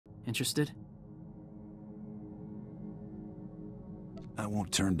Interested? I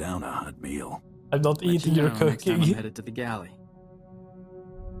won't turn down a hot meal. I'm not eating your Next time I'm cooking. headed to the galley.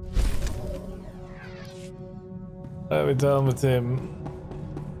 We're done with him.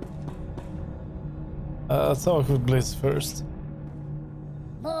 I'll talk with Bliss first.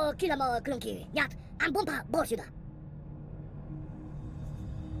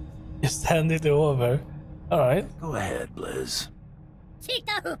 Just hand it over. Alright. Go ahead, Blizz.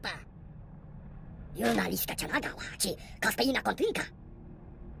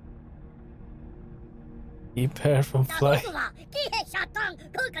 Keep hair from flying.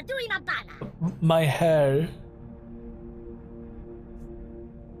 My hair.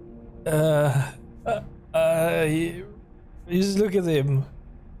 Just look at him.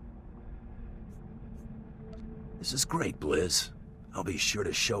 This is great, Blizz. I'll be sure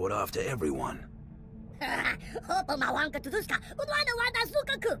to show it off to everyone.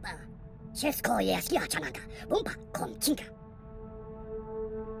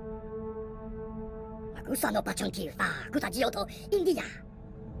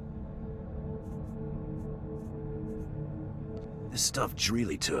 This stuff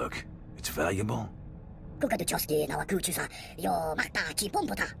Dreely took. It's valuable?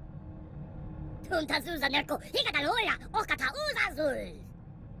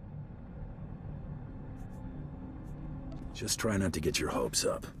 Just try not to get your hopes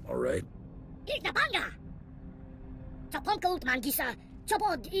up, alright?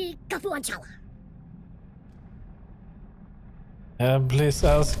 Bliss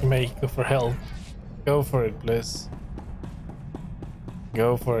ask Meiko for help. Go for it, Bliss.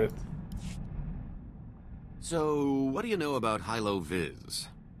 Go for it. So, what do you know about Hilo Viz?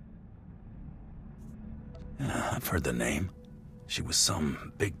 I've heard the name. She was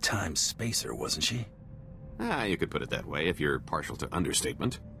some big-time spacer, wasn't she? You could put it that way if you're partial to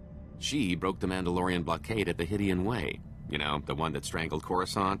understatement. She broke the Mandalorian blockade at the Hydian Way. You know, the one that strangled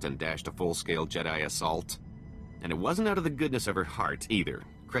Coruscant and dashed a full-scale Jedi assault. And it wasn't out of the goodness of her heart, either.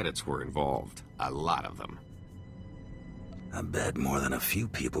 Credits were involved. A lot of them. I bet more than a few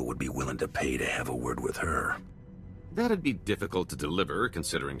people would be willing to pay to have a word with her. That'd be difficult to deliver,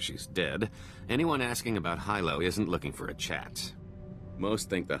 considering she's dead. Anyone asking about Hilo isn't looking for a chat. Most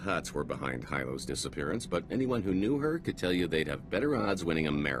think the Hutts were behind Hilo's disappearance, but anyone who knew her could tell you they'd have better odds winning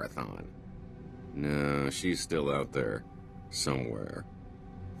a marathon. No, she's still out there. Somewhere.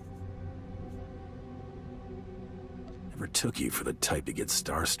 Never took you for the type to get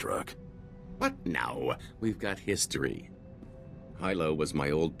starstruck. What? No. We've got history. Hilo was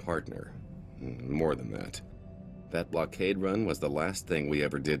my old partner. More than that. That blockade run was the last thing we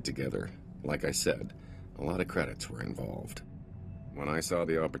ever did together. Like I said, a lot of credits were involved. When I saw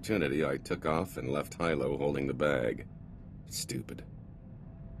the opportunity, I took off and left Hilo holding the bag. Stupid.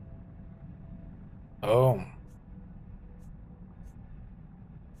 Oh.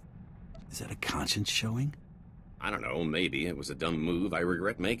 Is that a conscience showing? I don't know, maybe. It was a dumb move I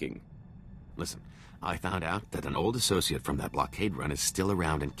regret making. Listen, I found out that an old associate from that blockade run is still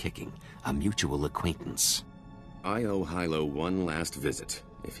around and kicking. A mutual acquaintance. I owe Hilo one last visit.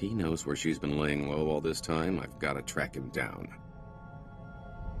 If he knows where she's been laying low all this time, I've got to track him down.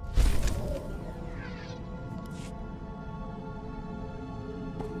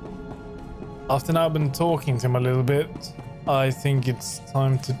 After now I've been talking to him a little bit, I think it's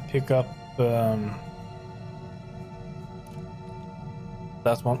time to pick up that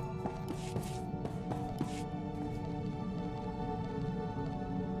one.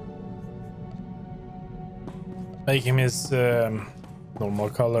 Make him his normal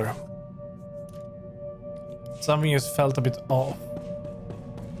color. Something has felt a bit off.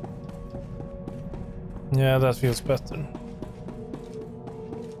 Yeah, that feels better.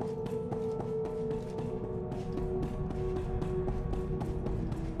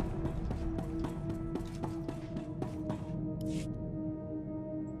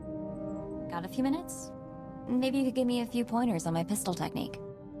 Got a few minutes? Maybe you could give me a few pointers on my pistol technique.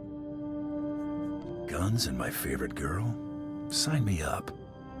 Guns and my favorite girl? Sign me up.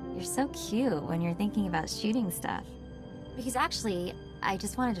 You're so cute when you're thinking about shooting stuff. Because actually, I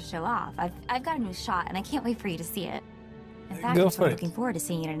just wanted to show off. I've got a new shot and I can't wait for you to see it. In fact, Go I'm for it. looking forward to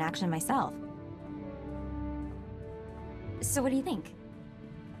seeing it in action myself. So what do you think?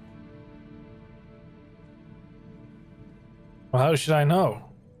 Well, how should I know?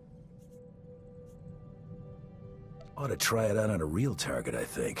 Ought to try it out on a real target, I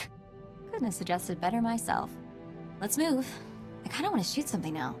think. Couldn't have suggested better myself. Let's move. I kind of want to shoot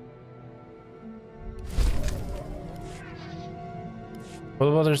something now. What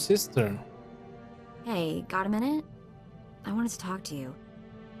about her sister? Hey, got a minute? I wanted to talk to you.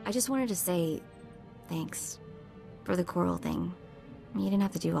 I just wanted to say thanks for the coral thing. You didn't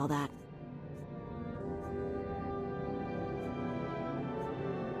have to do all that.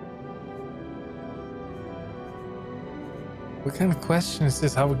 What kind of question is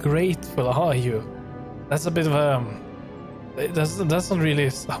this? How grateful are you? That's a bit of that's not really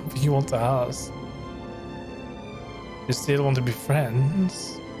something you want to ask. You still want to be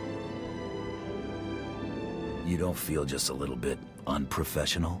friends? You don't feel just a little bit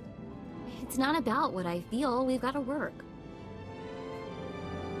unprofessional? It's not about what I feel. We've got to work.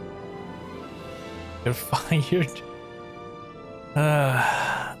 You're fired.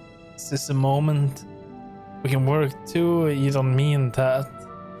 Is this a moment we can work too? You don't mean that.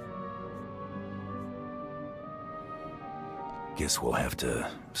 Guess we'll have to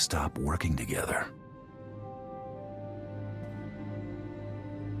stop working together.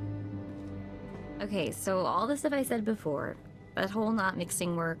 Okay, so all the stuff I said before, that whole not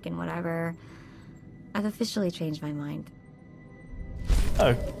mixing work and whatever, I've officially changed my mind.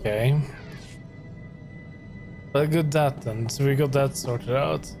 Okay. Well, good that then. So we got that sorted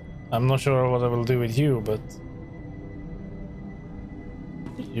out. I'm not sure what I will do with you, but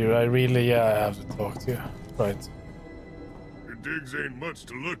I really, I have to talk to you. Right. Your digs ain't much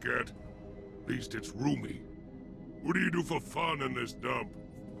to look at. At least it's roomy. What do you do for fun in this dump?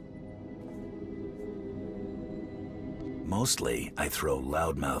 Mostly, I throw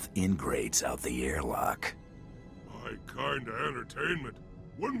loudmouth ingrates out the airlock. My kind of entertainment.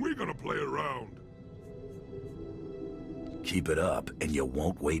 When we gonna play around? Keep it up, and you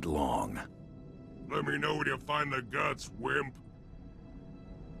won't wait long. Let me know when you find the guts, wimp.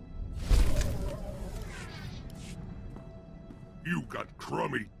 You got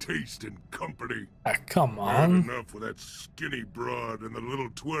crummy taste and company. Ah, come Had on. enough with that skinny broad and the little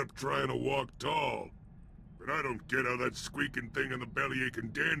twerp trying to walk tall. But I don't get how that squeaking thing in the belly-aching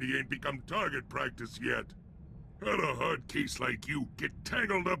dandy ain't become target practice yet. How'd a hard case like you get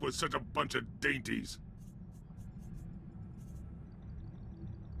tangled up with such a bunch of dainties?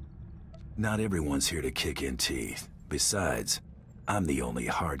 Not everyone's here to kick in teeth. Besides, I'm the only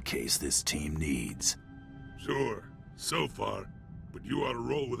hard case this team needs. Sure, so far. But you ought to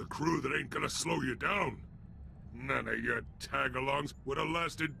roll with a crew that ain't gonna slow you down. None of your tag-alongs would have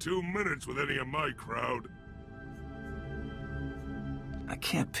lasted 2 minutes with any of my crowd. I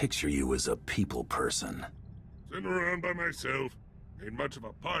can't picture you as a people person. Sitting around by myself. Ain't much of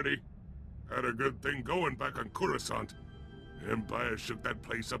a party. Had a good thing going back on Coruscant. Empire shook that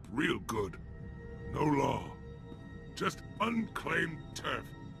place up real good. No law. Just unclaimed turf.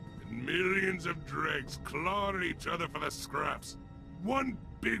 And millions of dregs clawing at each other for the scraps. One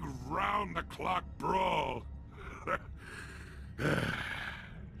big round-the-clock brawl.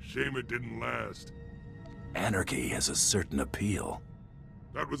 Shame it didn't last. Anarchy has a certain appeal.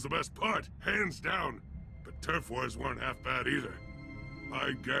 That was the best part, hands down. The turf wars weren't half bad either.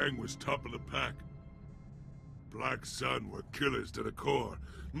 My gang was top of the pack. Black Sun were killers to the core.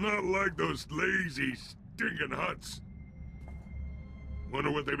 Not like those lazy, stinking huts.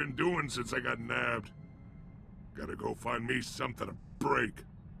 Wonder what they've been doing since I got nabbed. Gotta go find me something to break.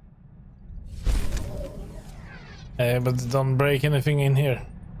 But don't break anything in here.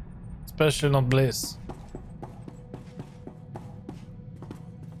 Especially not Bliss.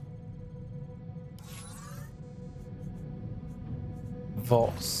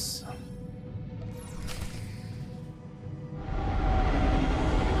 Voss.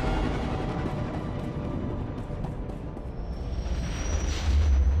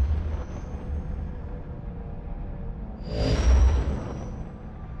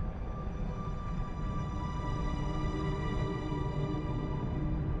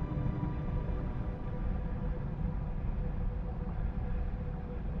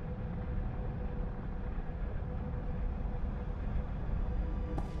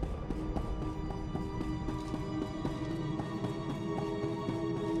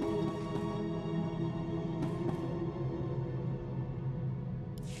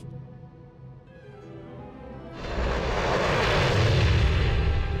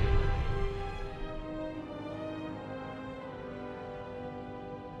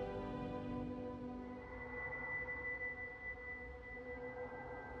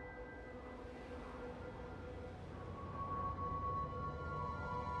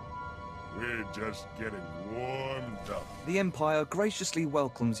 We're just getting warmed up. The Empire graciously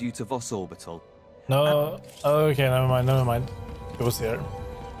welcomes you to Voss Orbital. No, okay, never mind. It was here.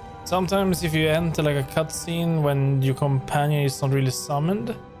 Sometimes if you enter like a cutscene when your companion is not really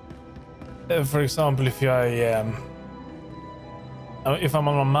summoned, for example, if I'm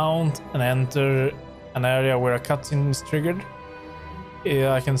on a mount and I enter an area where a cutscene is triggered,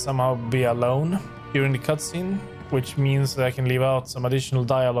 I can somehow be alone during the cutscene, which means that I can leave out some additional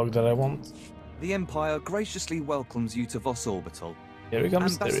dialogue that I want. The Empire graciously welcomes you to Voss Orbital. Here he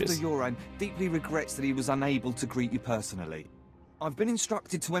comes. Ambassador Yoran deeply regrets that he was unable to greet you personally. I've been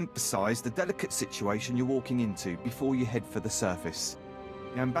instructed to emphasize the delicate situation you're walking into before you head for the surface.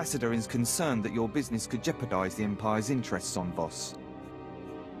 The Ambassador is concerned that your business could jeopardize the Empire's interests on Voss.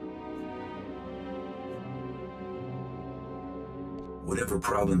 Whatever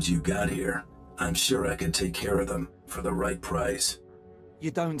problems you got here, I'm sure I can take care of them for the right price.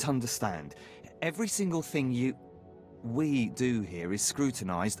 You don't understand. Every single thing we do here is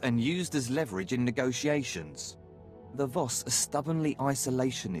scrutinized and used as leverage in negotiations. The Voss are stubbornly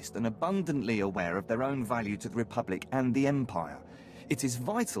isolationist and abundantly aware of their own value to the Republic and the Empire. It is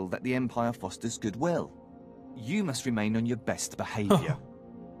vital that the Empire fosters goodwill. You must remain on your best behavior.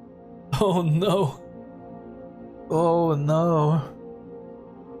 Oh no. Oh no.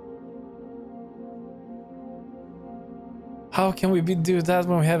 How can we do that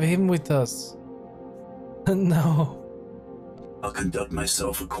when we have him with us? No. I'll conduct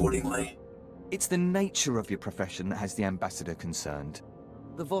myself accordingly. It's the nature of your profession that has the Ambassador concerned.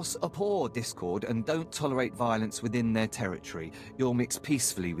 The Voss abhor discord and don't tolerate violence within their territory. You'll mix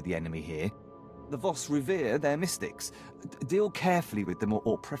peacefully with the enemy here. The Voss revere their mystics. Deal carefully with them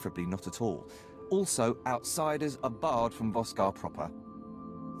or preferably not at all. Also, outsiders are barred from Voskar proper.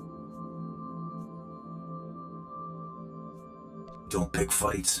 Don't pick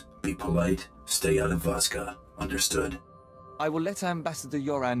fights, be polite, stay out of Voska. Understood? I will let Ambassador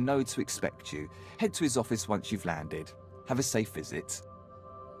Yoran know to expect you. Head to his office once you've landed. Have a safe visit.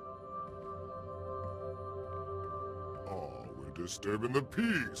 Oh, we're disturbing the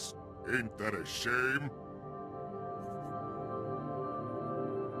peace. Ain't that a shame?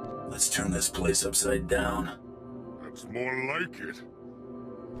 Let's turn this place upside down. That's more like it.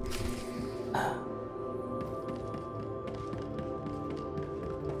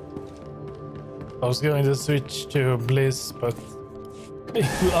 I was going to switch to Bliss, but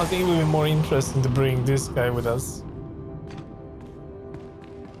I think it would be more interesting to bring this guy with us.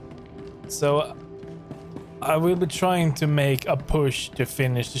 So I will be trying to make a push to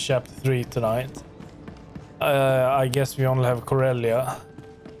finish the chapter 3 tonight. I guess we only have Corellia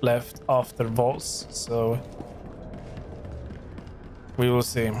left after Voss, so we will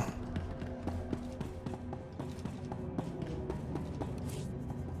see.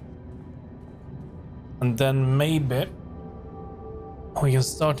 And then maybe we can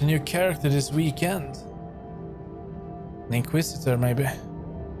start a new character this weekend. An Inquisitor, maybe.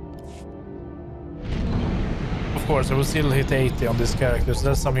 Of course, I will still hit 80 on this character, so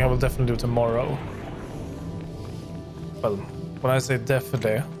that's something I will definitely do tomorrow. Well, when I say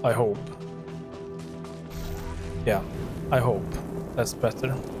definitely, I hope. Yeah, I hope. That's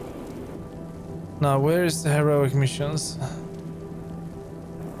better. Now, where is the heroic missions?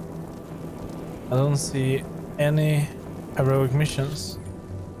 I don't see any heroic missions.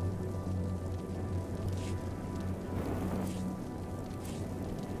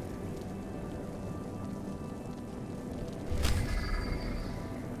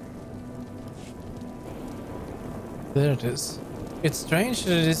 There it is. It's strange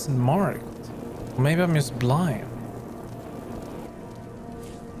that it isn't marked. Maybe I'm just blind.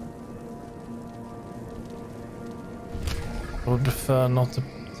 I would prefer not to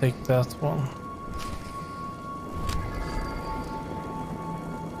take that one.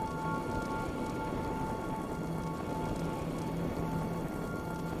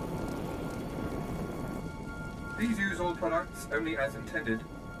 Please use all products only as intended.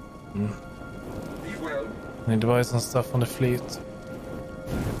 Be well. I need to buy some stuff on the fleet.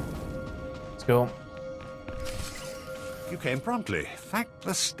 Let's go. You came promptly. Thank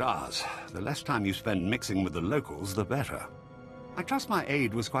the stars. The less time you spend mixing with the locals, the better. I trust my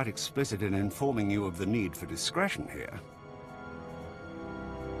aide was quite explicit in informing you of the need for discretion here.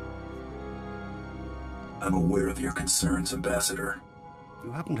 I'm aware of your concerns, Ambassador.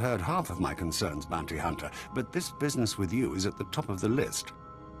 You haven't heard half of my concerns, Bounty Hunter, but this business with you is at the top of the list.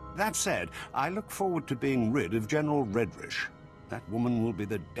 That said, I look forward to being rid of General Redrish. That woman will be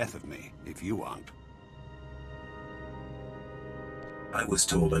the death of me, if you aren't. I was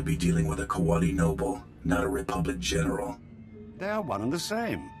told I'd be dealing with a Kawati noble, not a Republic general. They are one and the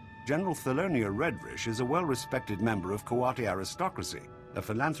same. General Thelonia Redrish is a well-respected member of Kawati aristocracy, a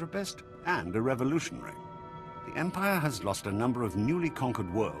philanthropist, and a revolutionary. The Empire has lost a number of newly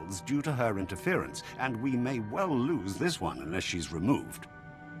conquered worlds due to her interference, and we may well lose this one unless she's removed.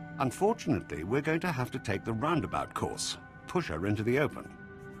 Unfortunately, we're going to have to take the roundabout course, push her into the open.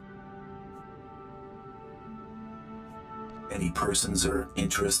 Any persons or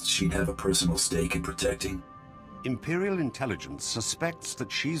interests she'd have a personal stake in protecting? Imperial intelligence suspects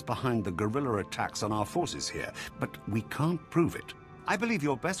that she's behind the guerrilla attacks on our forces here, but we can't prove it. I believe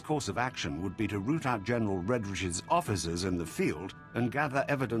your best course of action would be to root out General Redrish's officers in the field and gather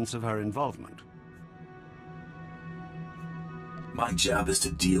evidence of her involvement. My job is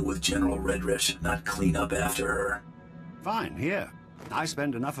to deal with General Redrish, not clean up after her. Fine, here. I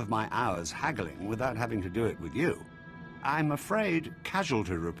spend enough of my hours haggling without having to do it with you. I'm afraid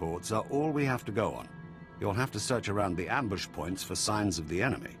casualty reports are all we have to go on. You'll have to search around the ambush points for signs of the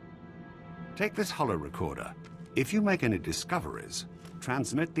enemy. Take this holo recorder. If you make any discoveries,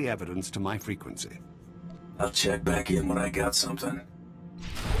 transmit the evidence to my frequency. I'll check back in when I got something.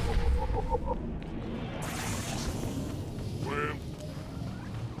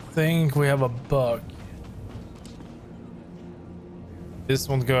 Think we have a bug. This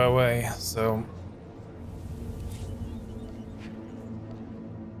won't go away, so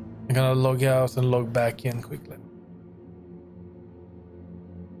I'm gonna log out and log back in quickly.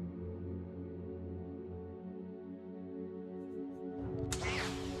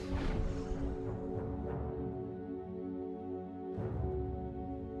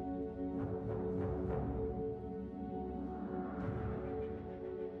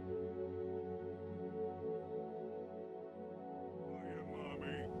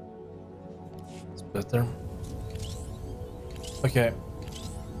 Better. Okay,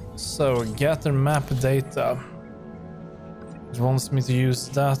 so gather map data. It wants me to use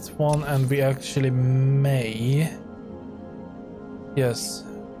that one, and we actually may. Yes,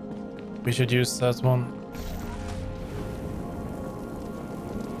 we should use that one.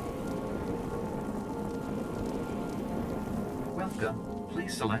 Welcome.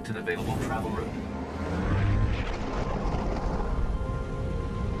 Please select an available travel route.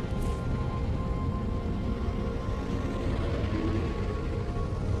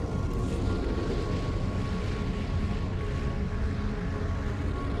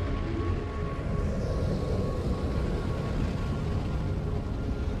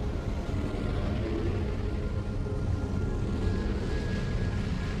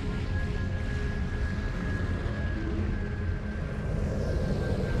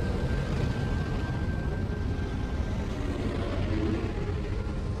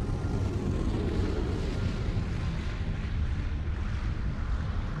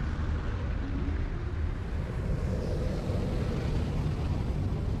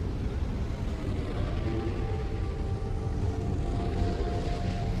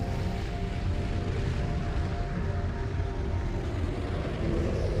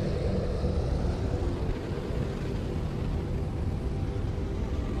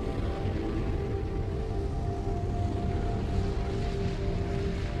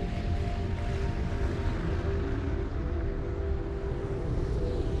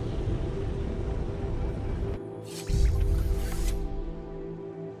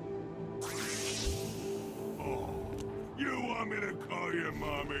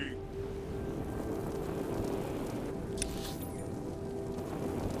 Mommy.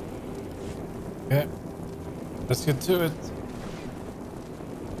 Okay, let's get to it.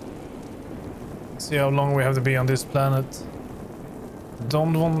 See how long we have to be on this planet. I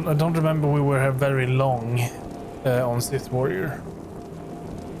don't remember we were here very long on Sith Warrior.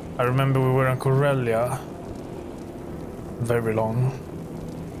 I remember we were on Corellia very long.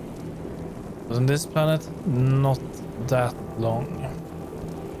 But on this planet, not that long.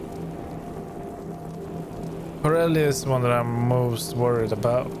 Corellia is the one that I'm most worried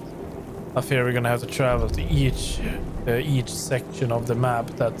about. I fear we're gonna have to travel to each section of the map.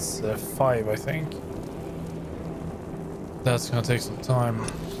 That's 5, I think. That's gonna take some time.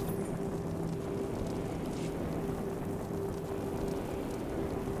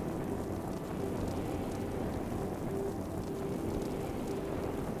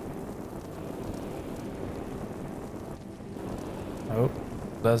 Oh,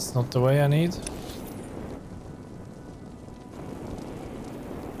 that's not the way I need.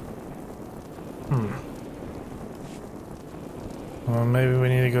 Well, maybe we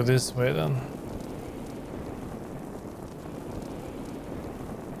need to go this way then.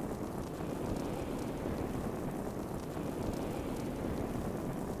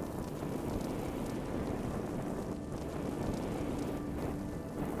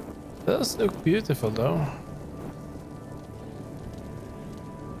 Does look beautiful though.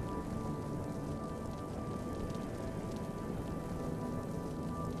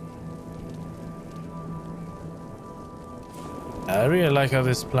 I really like how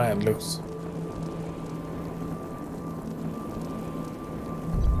this planet looks.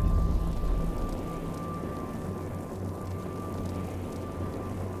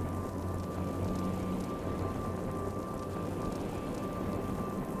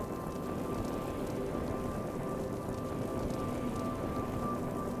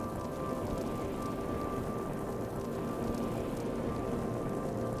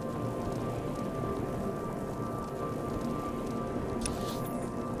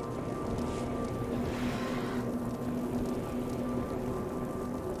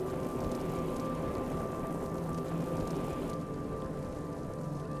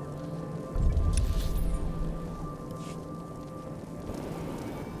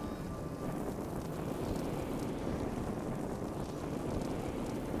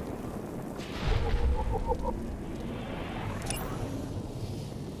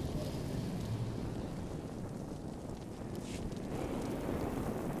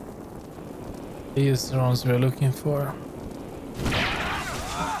 These are the ones we're looking for.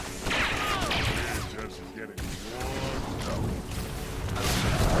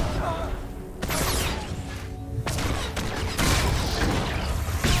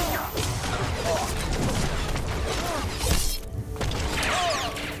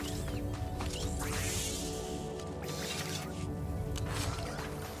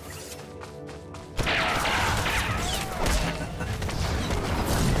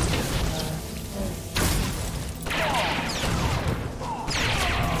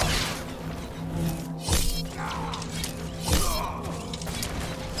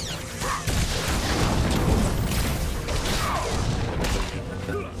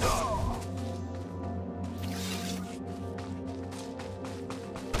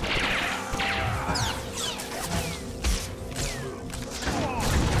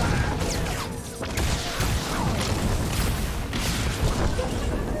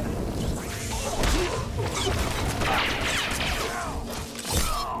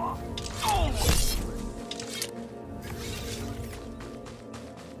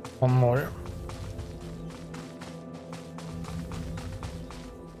 One more.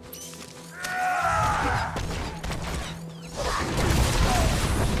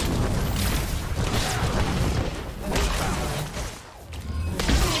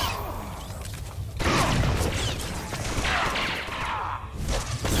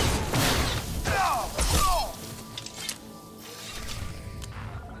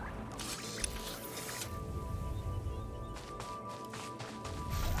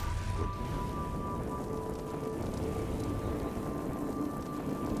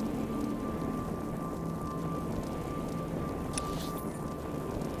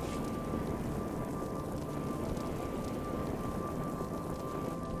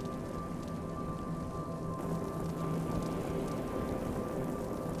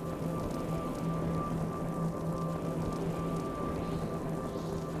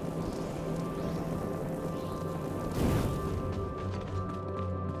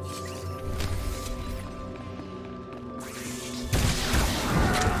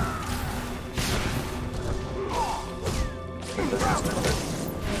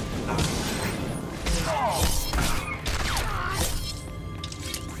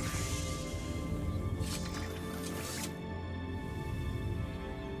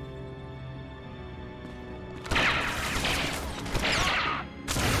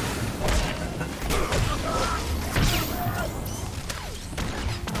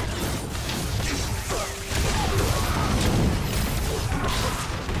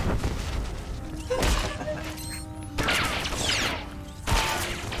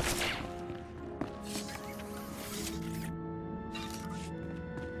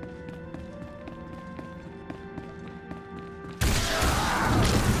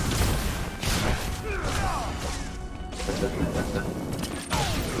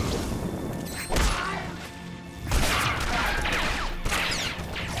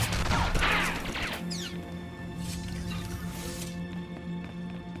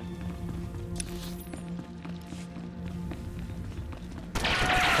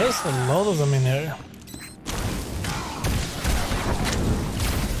 There's a lot of them in here.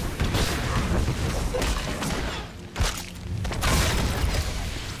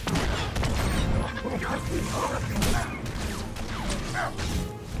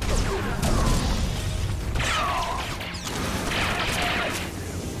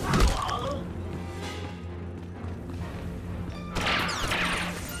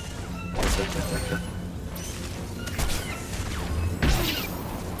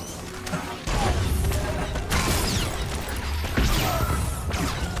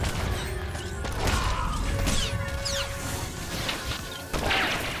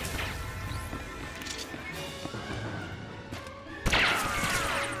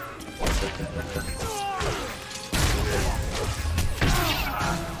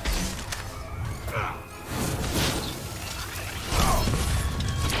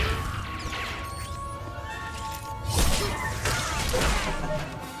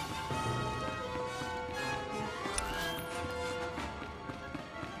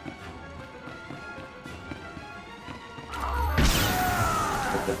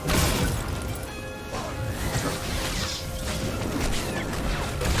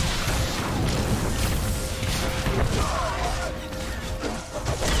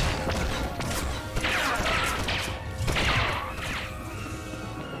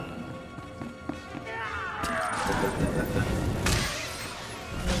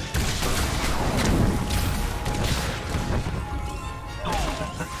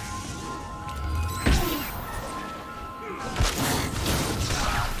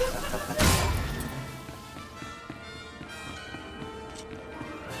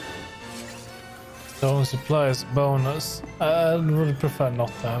 Zone supplies bonus. I would prefer not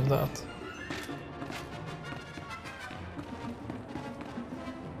to have that.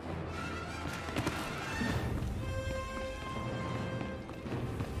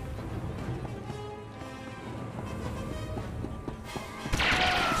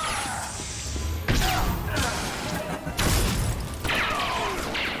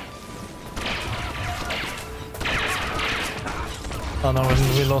 Oh no,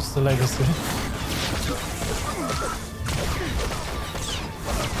 we lost the legacy.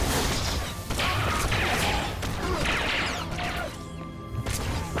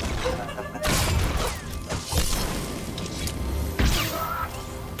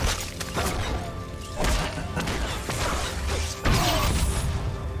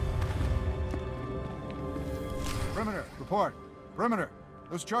 Perimeter, report. Perimeter.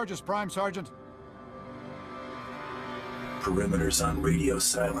 Those charges, Prime Sergeant. Perimeter's on radio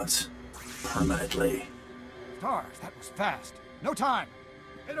silence. Permanently. Stars, that was fast. No time.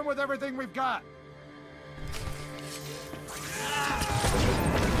 Hit them with everything we've got.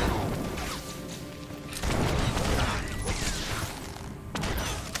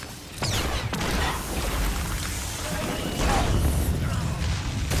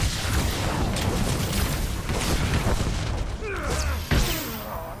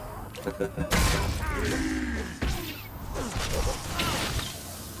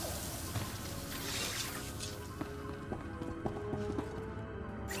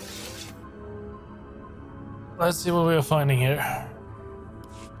 Let's see what we are finding here.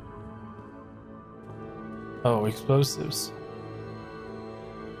 Oh, explosives.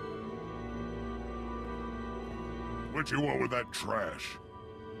 What you want with that trash?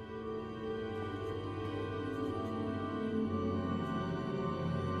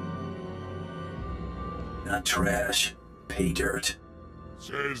 Not trash. Pay dirt.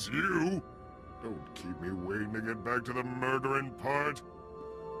 Says you. Don't keep me waiting to get back to the murdering part.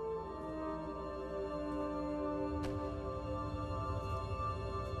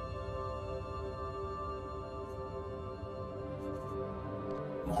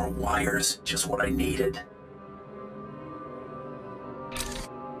 More wires, just what I needed.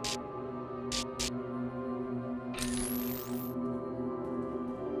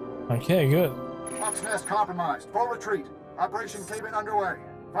 Okay, good. Fox Nest compromised. Full retreat. Operation Cave-In underway.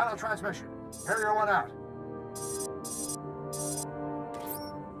 Final transmission. Harrier 1 out.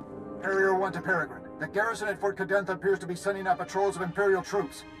 Harrier 1 to Peregrine. The garrison at Fort Cadentha appears to be sending out patrols of Imperial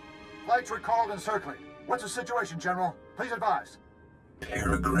troops. Flights recalled and circling. What's the situation, General? Please advise.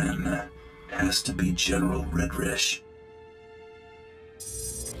 Peregrine. Has to be General Redrish.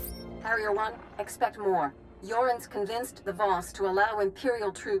 Harrier 1, expect more. Yoren's convinced the Voss to allow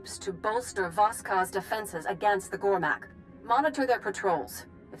Imperial troops to bolster Voska's defenses against the Gormak. Monitor their patrols.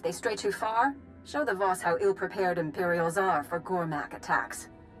 If they stray too far, show the Voss how ill-prepared Imperials are for Gormak attacks.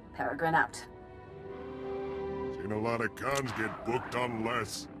 Peregrine out. Seen a lot of cons get booked on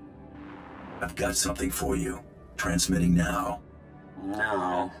less. I've got something for you. Transmitting now.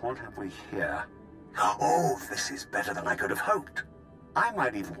 Now, what have we here? Oh, this is better than I could have hoped. I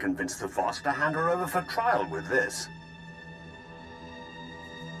might even convince the Voss to hand her over for trial with this.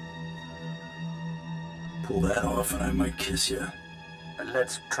 Pull that off and I might kiss you.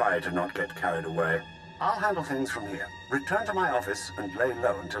 Let's try to not get carried away. I'll handle things from here. Return to my office and lay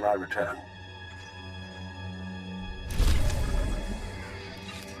low until I return.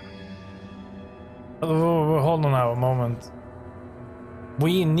 Oh, hold on now a moment.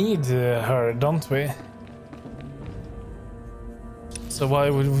 We need her, don't we? So why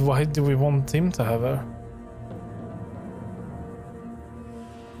do we want him to have her?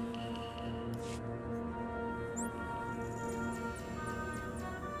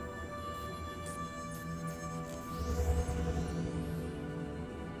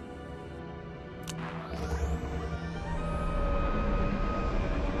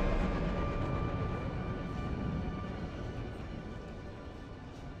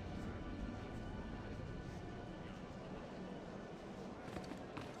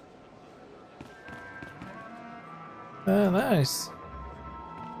 Nice.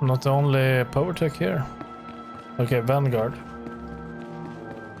 Not only power tech here. Okay, Vanguard.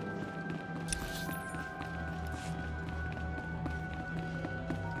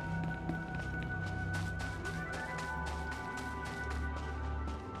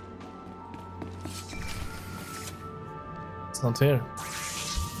 It's not here.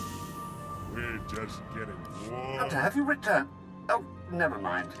 We're just getting warm. Doctor, have you returned? Oh, never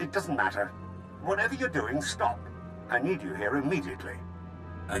mind. It doesn't matter. Whatever you're doing, stop. I need you here immediately.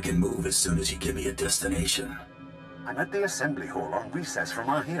 I can move as soon as you give me a destination. I'm at the assembly hall on recess from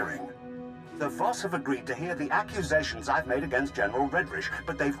our hearing. The Voss have agreed to hear the accusations I've made against General Redrish,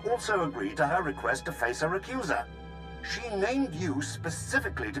 but they've also agreed to her request to face her accuser. She named you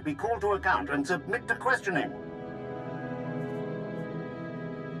specifically to be called to account and submit to questioning.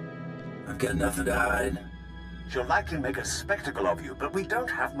 I've got nothing to hide. She'll likely make a spectacle of you, but we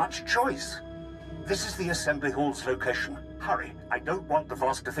don't have much choice. This is the Assembly Hall's location. Hurry, I don't want the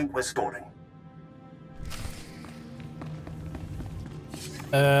Voss to think we're stalling.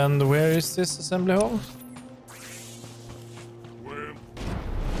 And where is this assembly hall? Well,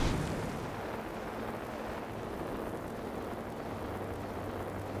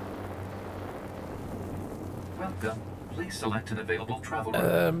 Welcome. Please select an available travel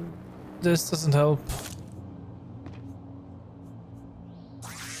route. This doesn't help.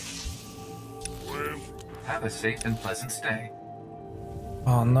 well, Have a safe and pleasant stay.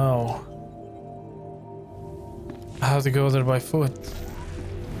 Oh no. I have to go there by foot.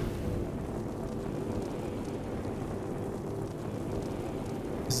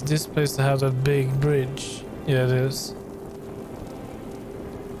 Is this place to have that big bridge? Yeah, it is.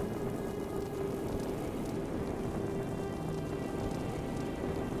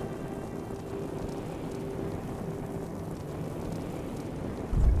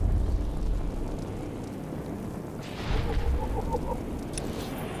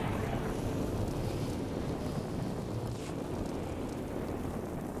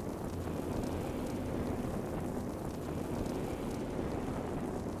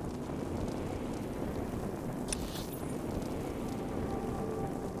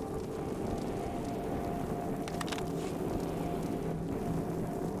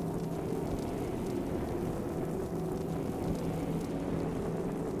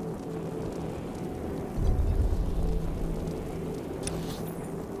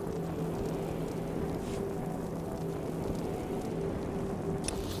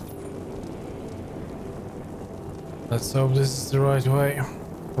 Let's hope this is the right way.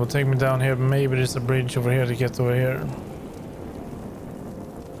 It will take me down here. Maybe there's a bridge over here to get over here.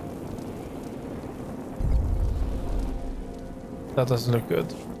 That doesn't look good.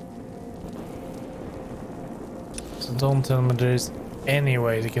 So don't tell me there is any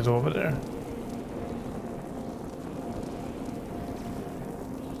way to get over there.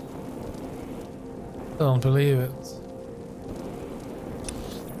 Don't believe it.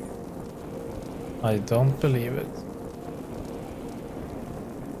 I don't believe it.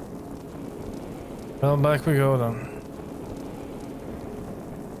 Well, back we go then.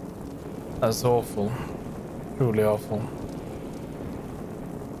 That's awful. Truly awful.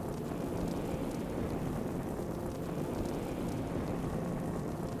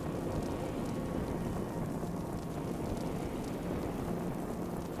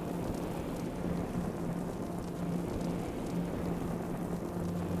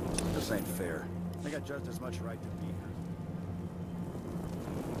 This ain't fair. I got just as much right to be here.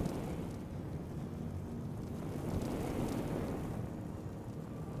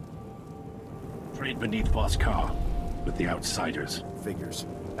 Trade beneath Voskar with the outsiders. Figures.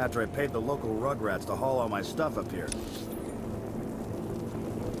 After I paid the local rugrats to haul all my stuff up here.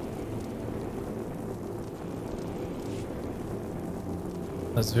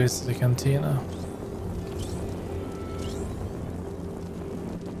 Let's visit the cantina.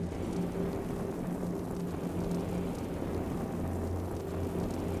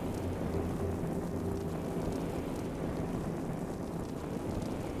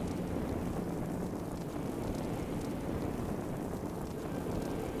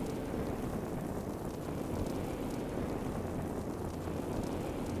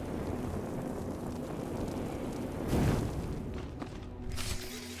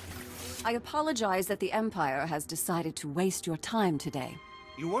 I apologize that the Empire has decided to waste your time today.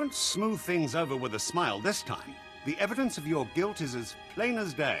 You won't smooth things over with a smile this time. The evidence of your guilt is as plain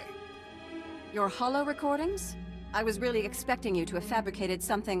as day. Your holo recordings? I was really expecting you to have fabricated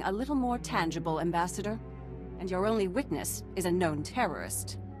something a little more tangible, Ambassador. And your only witness is a known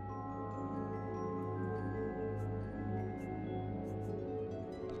terrorist.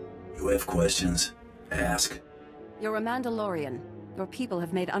 You have questions? Ask. You're a Mandalorian. Your people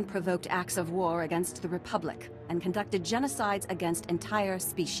have made unprovoked acts of war against the Republic and conducted genocides against entire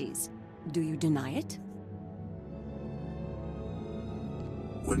species. Do you deny it?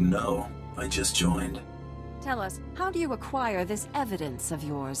 Wouldn't know. I just joined. Tell us, how do you acquire this evidence of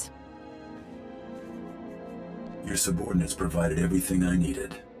yours? Your subordinates provided everything I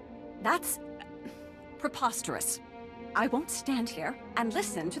needed. That's preposterous. I won't stand here and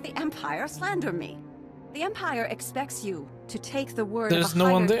listen to the Empire slander me. The Empire expects you to take the word There's of a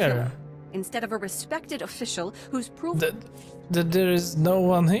no one hired there. killer instead of a respected official who's proven... There is no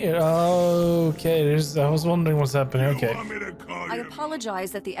one here. Oh, okay, I was wondering what's happening. Okay. I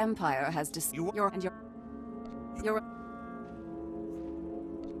apologize that the Empire has your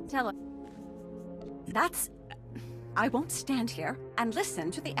tell her. That's... I won't stand here and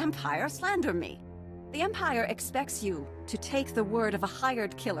listen to the Empire slander me. The Empire expects you to take the word of a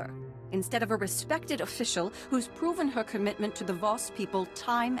hired killer, instead of a respected official who's proven her commitment to the Voss people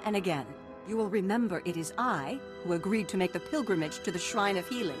time and again. You will remember it is I who agreed to make the pilgrimage to the Shrine of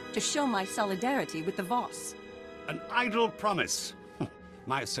Healing to show my solidarity with the Voss. An idle promise.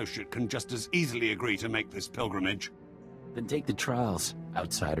 My associate can just as easily agree to make this pilgrimage. Then take the trials,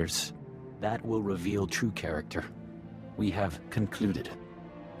 outsiders. That will reveal true character. We have concluded.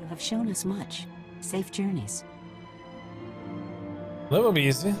 You have shown us much. Safe journeys. That will be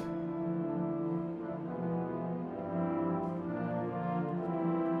easy.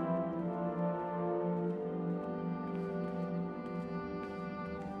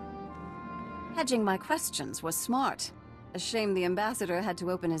 Hedging my questions was smart. A shame the ambassador had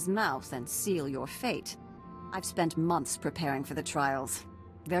to open his mouth and seal your fate. I've spent months preparing for the trials.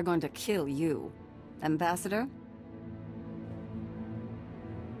 They're going to kill you. Ambassador?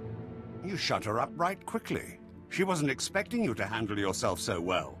 You shut her up right quickly. She wasn't expecting you to handle yourself so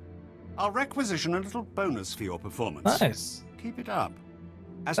well. I'll requisition a little bonus for your performance. Nice. Keep it up.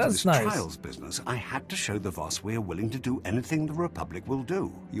 As That's to this nice. trials business, I had to show the Voss we're willing to do anything the Republic will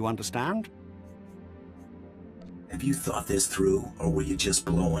do. You understand? Have you thought this through, or were you just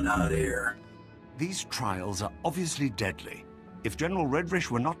blowing hot air? These trials are obviously deadly. If General Redrish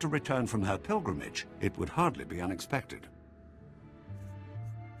were not to return from her pilgrimage, it would hardly be unexpected.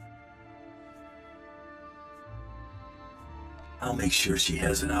 I'll make sure she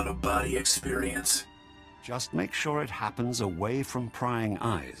has an out-of-body experience. Just make sure it happens away from prying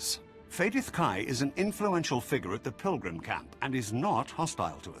eyes. Fadith Kai is an influential figure at the Pilgrim camp and is not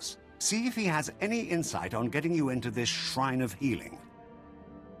hostile to us. See if he has any insight on getting you into this Shrine of Healing.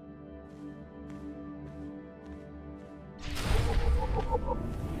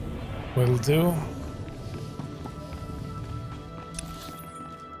 Will do.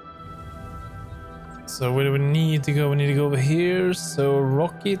 So where do we need to go? We need to go over here. So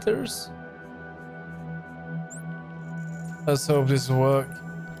rock eaters. Let's hope this will work.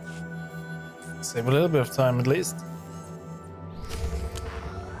 Save a little bit of time at least.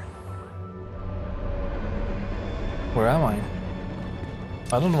 Where am I?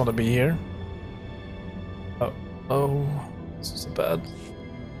 I don't want to be here. Oh, this is bad.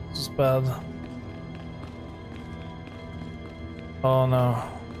 This is bad. Oh no.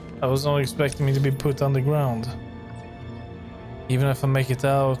 I was not expecting me to be put underground. Even if I make it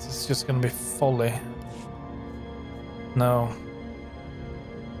out, it's just gonna be folly. No.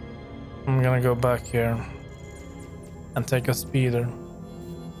 I'm gonna go back here and take a speeder.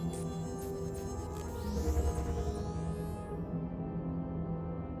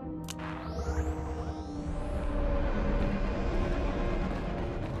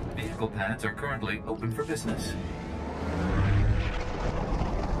 Vehicle pads are currently open for business.